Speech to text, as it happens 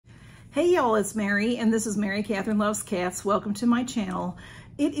Hey y'all, it's Mary, and this is Mary Catherine Loves Cats. Welcome to my channel.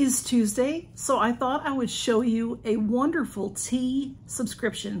 It is Tuesday, so I thought I would show you a wonderful tea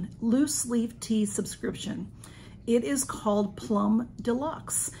subscription, loose leaf tea subscription. It is called Plum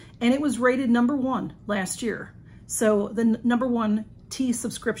Deluxe, and it was rated #1 last year. So the #1 tea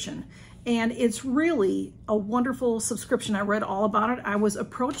subscription. And it's really a wonderful subscription. I read all about it. I was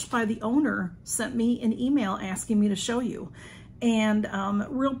approached by the owner, sent me an email asking me to show you. And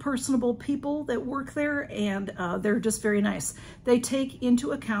real personable people that work there, and they're just very nice. They take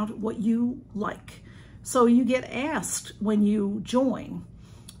into account what you like. So you get asked when you join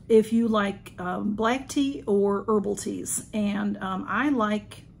if you like black tea or herbal teas. And I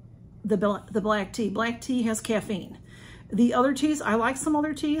like the black tea. Black tea has caffeine. The other teas, I like some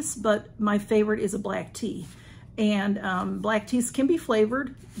other teas, but my favorite is a black tea. And black teas can be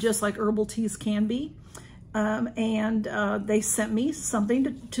flavored, just like herbal teas can be. They sent me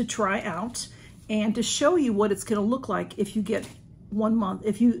something to try out and to show you what it's going to look like if you get 1 month.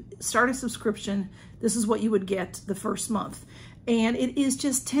 If you start a subscription, this is what you would get the first month. And it is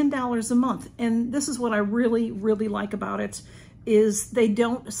just $10 a month. And this is what I really, really like about it, is they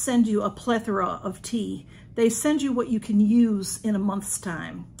don't send you a plethora of tea. They send you what you can use in a month's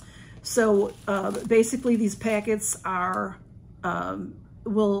time. So basically these packets are,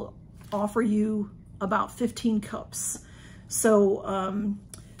 will offer you about 15 cups. So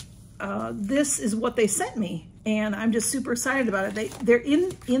this is what they sent me, and I'm just super excited about it. They're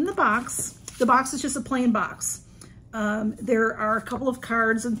in the box. The box is just a plain box. There are a couple of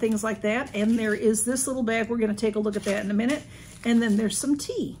cards and things like that, and there is this little bag. We're gonna take a look at that in a minute. And then there's some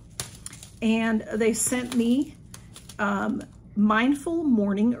tea. And they sent me Mindful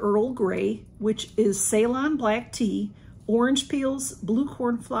Morning Earl Grey, which is Ceylon black tea, orange peels, blue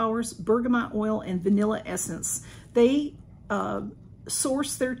cornflowers, bergamot oil, and vanilla essence. They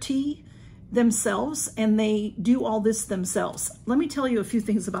source their tea themselves, and they do all this themselves. Let me tell you a few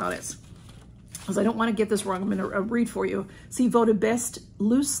things about it, because I don't want to get this wrong. I'm going to read for you. See, voted best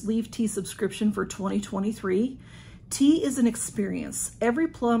loose leaf tea subscription for 2023. Tea is an experience. Every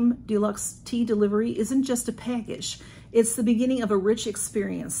Plum Deluxe tea delivery isn't just a package. It's the beginning of a rich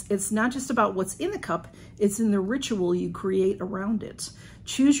experience. It's not just about what's in the cup, it's in the ritual you create around it.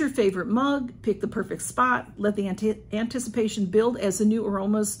 Choose your favorite mug, pick the perfect spot, let the anticipation build as the new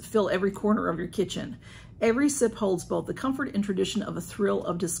aromas fill every corner of your kitchen. Every sip holds both the comfort and tradition of a thrill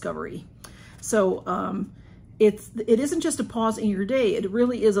of discovery. So it isn't just a pause in your day, it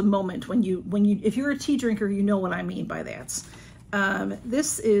really is a moment when you, if you're a tea drinker, you know what I mean by that.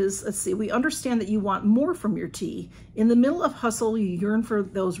 This is, let's see, we understand that you want more from your tea. In the middle of hustle, you yearn for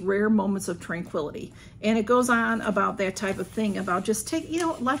those rare moments of tranquility. And it goes on about that type of thing, about just take, you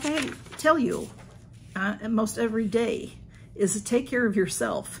know, like I tell you most every day, is to take care of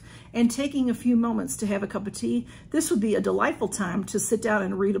yourself. And taking a few moments to have a cup of tea, this would be a delightful time to sit down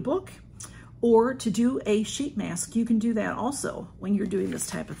and read a book or to do a sheet mask. You can do that also when you're doing this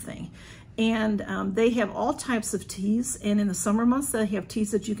type of thing. And they have all types of teas, and in the summer months they have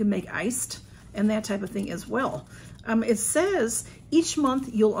teas that you can make iced and that type of thing as well. It says each month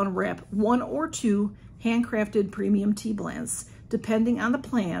you'll unwrap 1 or 2 handcrafted premium tea blends depending on the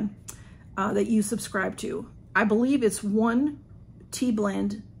plan that you subscribe to. I believe it's 1 tea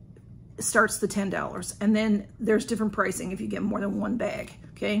blend starts the $10, and then there's different pricing if you get more than 1 bag,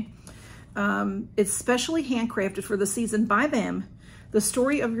 okay? It's specially handcrafted for the season by them. The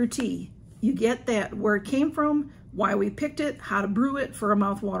story of your tea. You get that, where it came from, why we picked it, how to brew it for a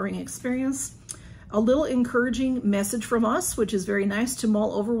mouth-watering experience. A little encouraging message from us, which is very nice to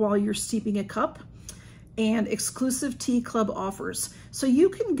mull over while you're steeping a cup. And exclusive tea club offers. So you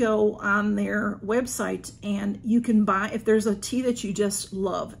can go on their website and you can buy, if there's a tea that you just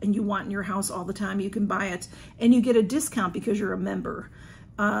love and you want in your house all the time, you can buy it and you get a discount because you're a member.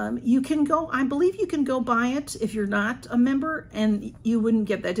 You can go, I believe you can go buy it if you're not a member, and you wouldn't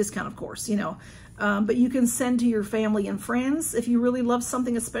get that discount, of course, you know. But you can send to your family and friends if you really love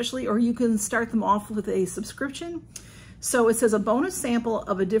something especially, or you can start them off with a subscription. So it says a bonus sample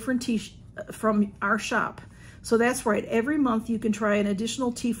of a different tea from our shop. So that's right, every month you can try an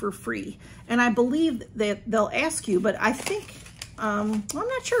additional tea for free. And I believe that they'll ask you, but I think, I'm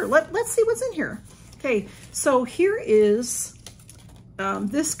not sure. Let's see what's in here. Okay, so here is...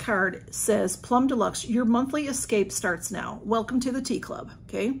 this card says, Plum Deluxe, your monthly escape starts now. Welcome to the tea club,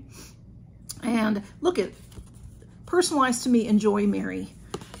 okay? And look at, personalized to me, Enjoy Mary.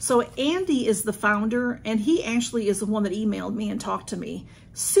 So Andy is the founder, and he actually is the one that emailed me and talked to me.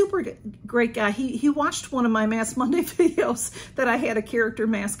 Super great guy. He watched one of my Mask Monday videos that I had a character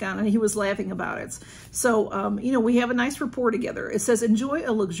mask on, and he was laughing about it. So, you know, we have a nice rapport together. It says, enjoy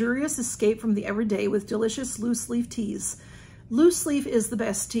a luxurious escape from the everyday with delicious loose leaf teas. Loose leaf is the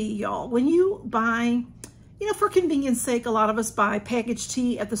best tea, y'all. When you buy, you know, for convenience sake, a lot of us buy packaged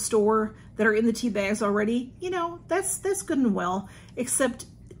tea at the store that are in the tea bags already. You know, that's good and well, except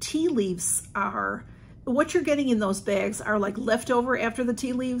tea leaves are, what you're getting in those bags are like leftover after the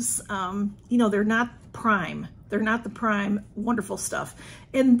tea leaves. You know, they're not prime. They're not the prime wonderful stuff.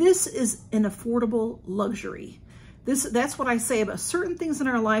 And this is an affordable luxury. That's what I say about certain things in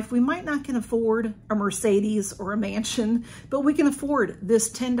our life. We might not can afford a Mercedes or a mansion, but we can afford this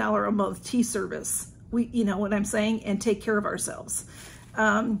 $10 a month tea service. You know what I'm saying? And take care of ourselves.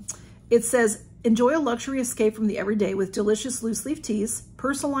 It says, enjoy a luxury escape from the everyday with delicious loose leaf teas,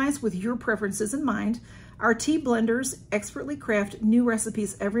 personalized with your preferences in mind. Our tea blenders expertly craft new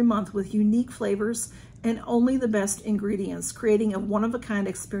recipes every month with unique flavors and only the best ingredients, creating a one-of-a-kind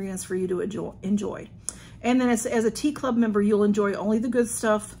experience for you to enjoy. And then as a tea club member, you'll enjoy only the good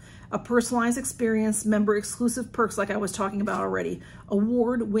stuff, a personalized experience, member exclusive perks like I was talking about already,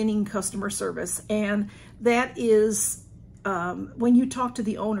 award-winning customer service. And that is, when you talk to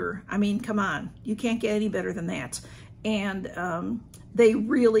the owner, I mean, come on, you can't get any better than that. And they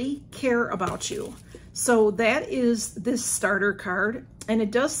really care about you. So that is this starter card. And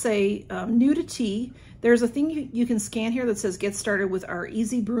it does say new to tea. There's a thing you can scan here that says get started with our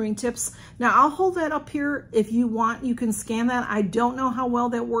easy brewing tips. Now I'll hold that up here. If you want, you can scan that. I don't know how well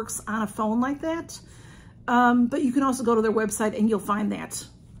that works on a phone like that. But you can also go to their website and you'll find that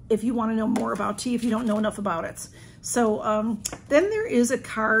if you want to know more about tea, if you don't know enough about it. So then there is a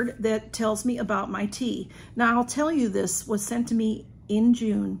card that tells me about my tea. Now I'll tell you, this was sent to me in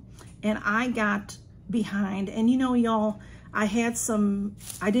June and I got behind. And you know, y'all, I had some,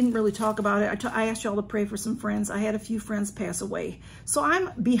 I didn't really talk about it. I asked y'all to pray for some friends. I had a few friends pass away. So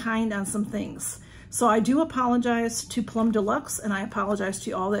I'm behind on some things. So I do apologize to Plum Deluxe, and I apologize to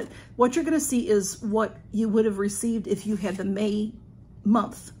you all that what you're gonna see is what you would have received if you had the May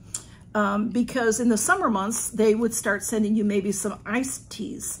month. Because in the summer months, they would start sending you maybe some iced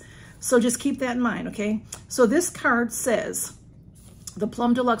teas. So just keep that in mind, okay? So this card says the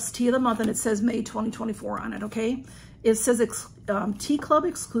Plum Deluxe Tea of the Month, and it says May 2024 on it, okay? It says Tea Club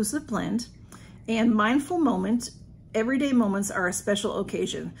exclusive blend and mindful moment. Everyday moments are a special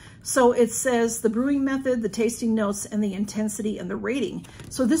occasion. So it says the brewing method, the tasting notes, and the intensity and the rating.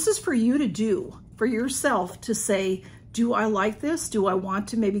 So this is for you to do, for yourself to say, do I like this? Do I want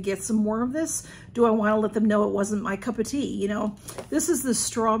to maybe get some more of this? Do I want to let them know it wasn't my cup of tea? You know, this is the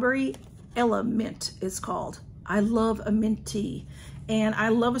Strawberry Ella Mint, it's called. I love a mint tea. And I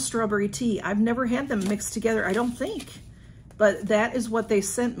love a strawberry tea. I've never had them mixed together, I don't think. But that is what they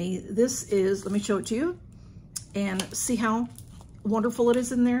sent me. This is, let me show it to you. And see how wonderful it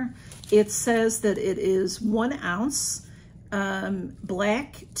is in there? It says that it is 1 ounce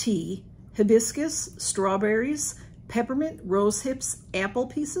black tea, hibiscus, strawberries, peppermint, rose hips, apple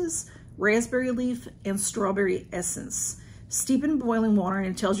pieces, raspberry leaf, and strawberry essence. Steep in boiling water, and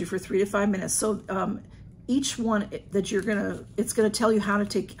it tells you for 3 to 5 minutes. So each one that you're it's gonna tell you how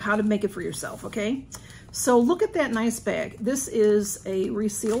to make it for yourself, okay? So look at that nice bag. This is a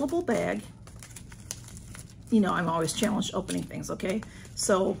resealable bag. You know, I'm always challenged opening things, okay?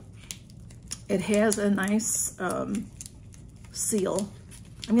 So it has a nice seal.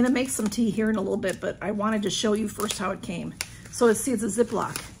 I'm gonna make some tea here in a little bit, but I wanted to show you first how it came. So it's a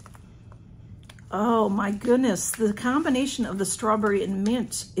Ziploc. Oh my goodness, the combination of the strawberry and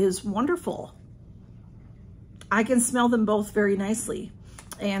mint is wonderful. I can smell them both very nicely.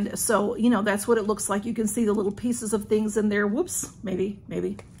 And so, you know, that's what it looks like. You can see the little pieces of things in there. Whoops, maybe,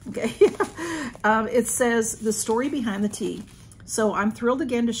 okay. It says the story behind the tea. So I'm thrilled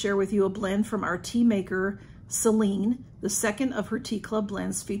again to share with you a blend from our tea maker, Celine, the second of her tea club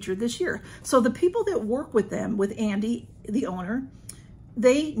blends featured this year. So the people that work with them, with Andy, the owner,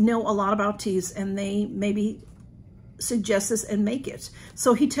 they know a lot about teas, and they maybe suggest this and make it.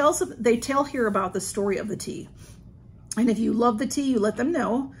 So they tell here about the story of the tea. And if you love the tea, you let them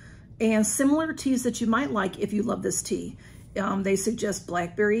know. And similar teas that you might like if you love this tea. They suggest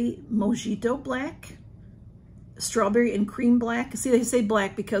blackberry mojito black, strawberry and cream black. See, they say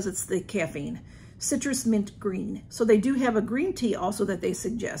black because it's the caffeine. Citrus mint green. So they do have a green tea also that they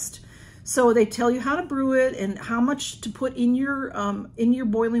suggest. So they tell you how to brew it and how much to put in your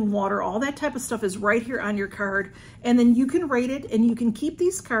boiling water. All that type of stuff is right here on your card. And then you can rate it, and you can keep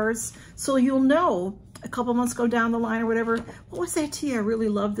these cards so you'll know a couple months go down the line or whatever, what was that tea I really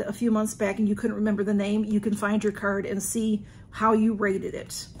loved a few months back and you couldn't remember the name? You can find your card and see how you rated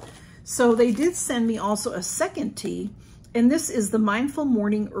it. So they did send me also a second tea, and this is the Mindful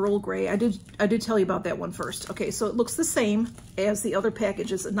Morning Earl Grey. I did tell you about that one first. Okay, so it looks the same as the other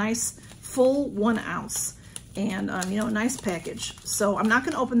package. It's a nice full 1 ounce and, you know, a nice package. So I'm not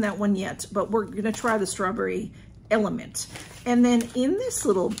going to open that one yet, but we're going to try the strawberry element. And then in this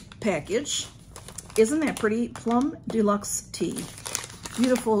little package, isn't that pretty? Plum Deluxe tea.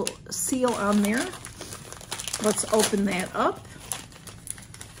 Beautiful seal on there. Let's open that up.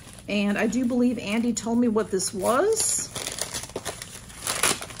 And I do believe Andy told me what this was.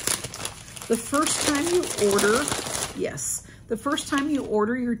 The first time you order, yes, the first time you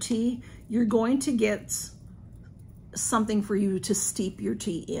order your tea, you're going to get something for you to steep your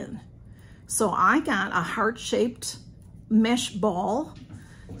tea in. So I got a heart-shaped mesh ball.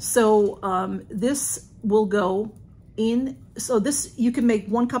 So this will go in, so this, you can make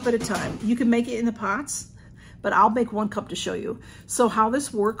 1 cup at a time. You can make it in the pots, but I'll make 1 cup to show you. So how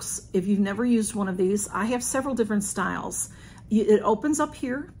this works, if you've never used one of these, I have several different styles. It opens up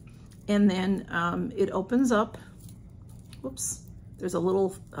here, and then it opens up, whoops, there's a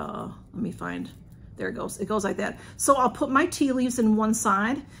little, let me find, there it goes. It goes like that. So I'll put my tea leaves in one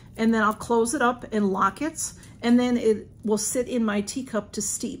side, and then I'll close it up and lock it, and then it will sit in my teacup to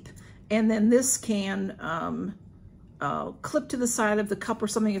steep. And then this can clip to the side of the cup or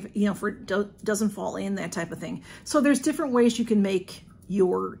something, if, you know, for it doesn't fall in, that type of thing. So there's different ways you can make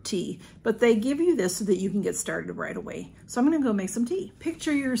your tea, but they give you this so that you can get started right away. So I'm gonna go make some tea.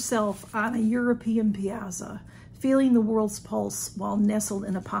 Picture yourself on a European piazza, feeling the world's pulse while nestled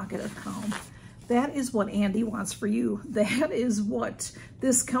in a pocket of calm. That is what Andy wants for you. That is what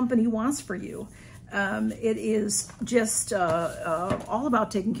this company wants for you. It is just all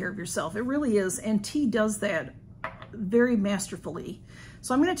about taking care of yourself. It really is, and tea does that very masterfully.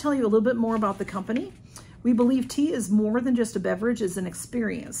 So I'm going to tell you a little bit more about the company. We believe tea is more than just a beverage, it's an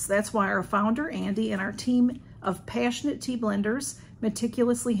experience. That's why our founder, Andy, and our team of passionate tea blenders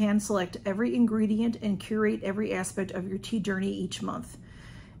meticulously hand select every ingredient and curate every aspect of your tea journey each month.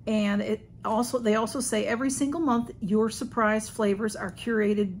 And they also say every single month, your surprise flavors are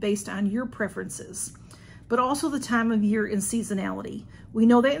curated based on your preferences, but also the time of year and seasonality. We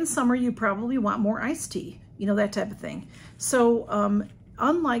know that in summer, you probably want more iced tea, you know, that type of thing. So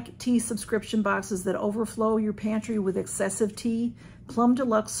unlike tea subscription boxes that overflow your pantry with excessive tea, Plum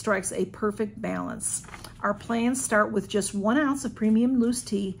Deluxe strikes a perfect balance. Our plans start with just 1 ounce of premium loose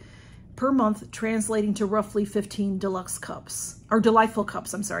tea per month, translating to roughly 15 deluxe cups, or delightful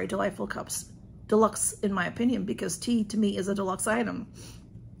cups, I'm sorry, delightful cups. Deluxe, in my opinion, because tea to me is a deluxe item.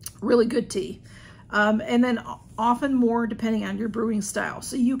 Really good tea. And then often more depending on your brewing style.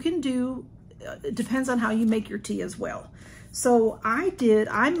 So you can do, it depends on how you make your tea as well. So I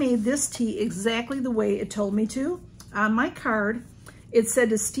made this tea exactly the way it told me to. On my card, it said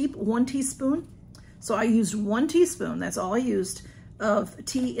to steep 1 teaspoon. So I used 1 teaspoon, that's all I used, of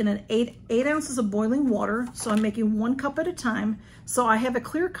tea in an 8 ounces of boiling water. So I'm making 1 cup at a time. So I have a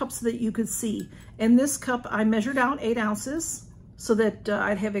clear cup so that you could see. And this cup, I measured out 8 ounces so that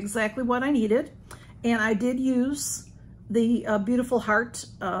I'd have exactly what I needed. And I did use the beautiful heart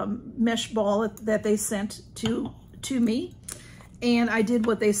mesh ball that they sent to me. And I did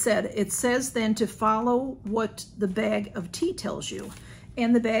what they said. It says then to follow what the bag of tea tells you.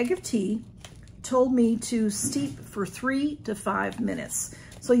 And the bag of tea told me to steep for 3 to 5 minutes.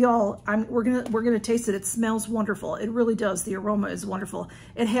 So y'all, we're gonna taste it. It smells wonderful. It really does. The aroma is wonderful.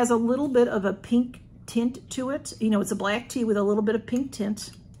 It has a little bit of a pink tint to it. You know, it's a black tea with a little bit of pink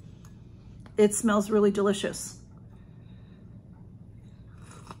tint. It smells really delicious.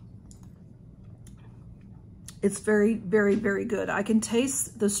 It's very, very, very good. I can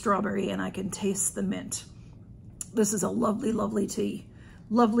taste the strawberry and I can taste the mint. This is a lovely, lovely tea.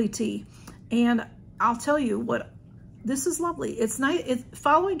 Lovely tea. And I'll tell you what, this is lovely. It's nice.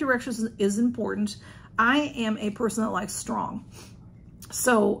 Following directions is important. I am a person that likes strong.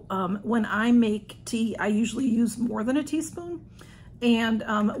 So when I make tea, I usually use more than a teaspoon. And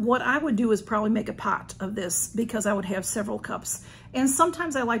what I would do is probably make a pot of this because I would have several cups. And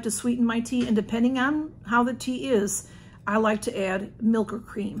sometimes I like to sweeten my tea, and depending on how the tea is, I like to add milk or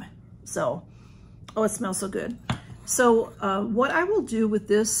cream. So, oh, it smells so good. So what I will do with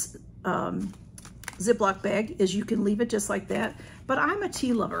this Ziploc bag is you can leave it just like that, but I'm a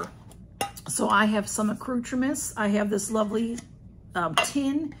tea lover. So I have some accoutrements. I have this lovely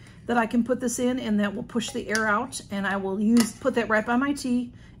tin that I can put this in, and that will push the air out, and I will put that right by my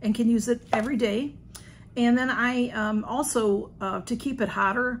tea and can use it every day. And then I also, to keep it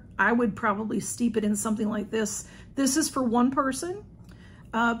hotter, I would probably steep it in something like this. This is for one person,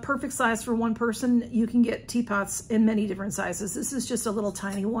 perfect size for one person. You can get teapots in many different sizes. This is just a little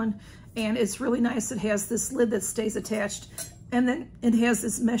tiny one, and it's really nice. It has this lid that stays attached, and then it has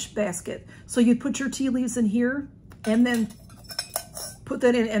this mesh basket. So you put your tea leaves in here, and then put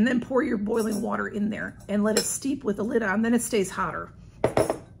that in, and then pour your boiling water in there, and let it steep with the lid on, then it stays hotter.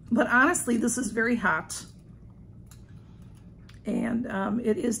 But honestly, this is very hot, and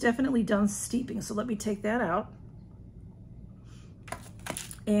it is definitely done steeping. So let me take that out.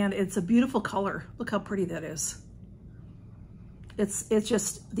 And it's a beautiful color. Look how pretty that is. It's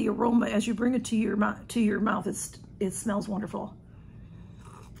just the aroma as you bring it to your mouth. It smells wonderful,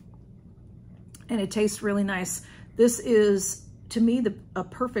 and it tastes really nice. This is, to me, a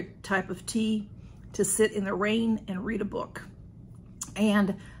perfect type of tea to sit in the rain and read a book.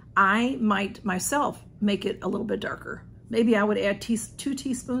 And I might myself make it a little bit darker. Maybe I would add 2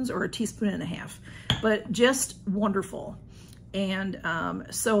 teaspoons or 1.5 teaspoons, but just wonderful. And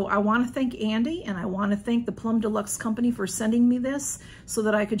so I want to thank Andy, and I want to thank the Plum Deluxe company for sending me this so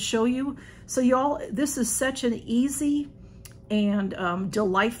that I could show you. So y'all, this is such an easy and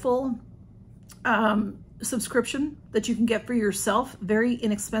delightful subscription that you can get for yourself very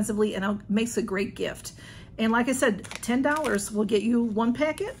inexpensively, and it makes a great gift. And like I said, $10 will get you 1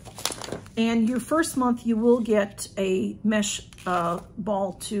 packet, and your first month you will get a mesh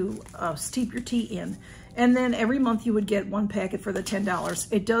ball to steep your tea in. And then every month you would get 1 packet for the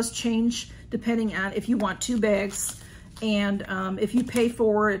 $10. It does change depending on if you want 2 bags, and if you pay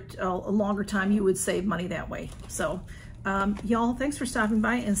for it a longer time, you would save money that way. So y'all, thanks for stopping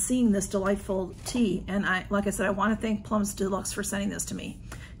by and seeing this delightful tea. And like I said, I want to thank Plum's Deluxe for sending this to me.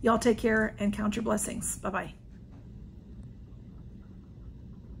 Y'all take care and count your blessings. Bye-bye.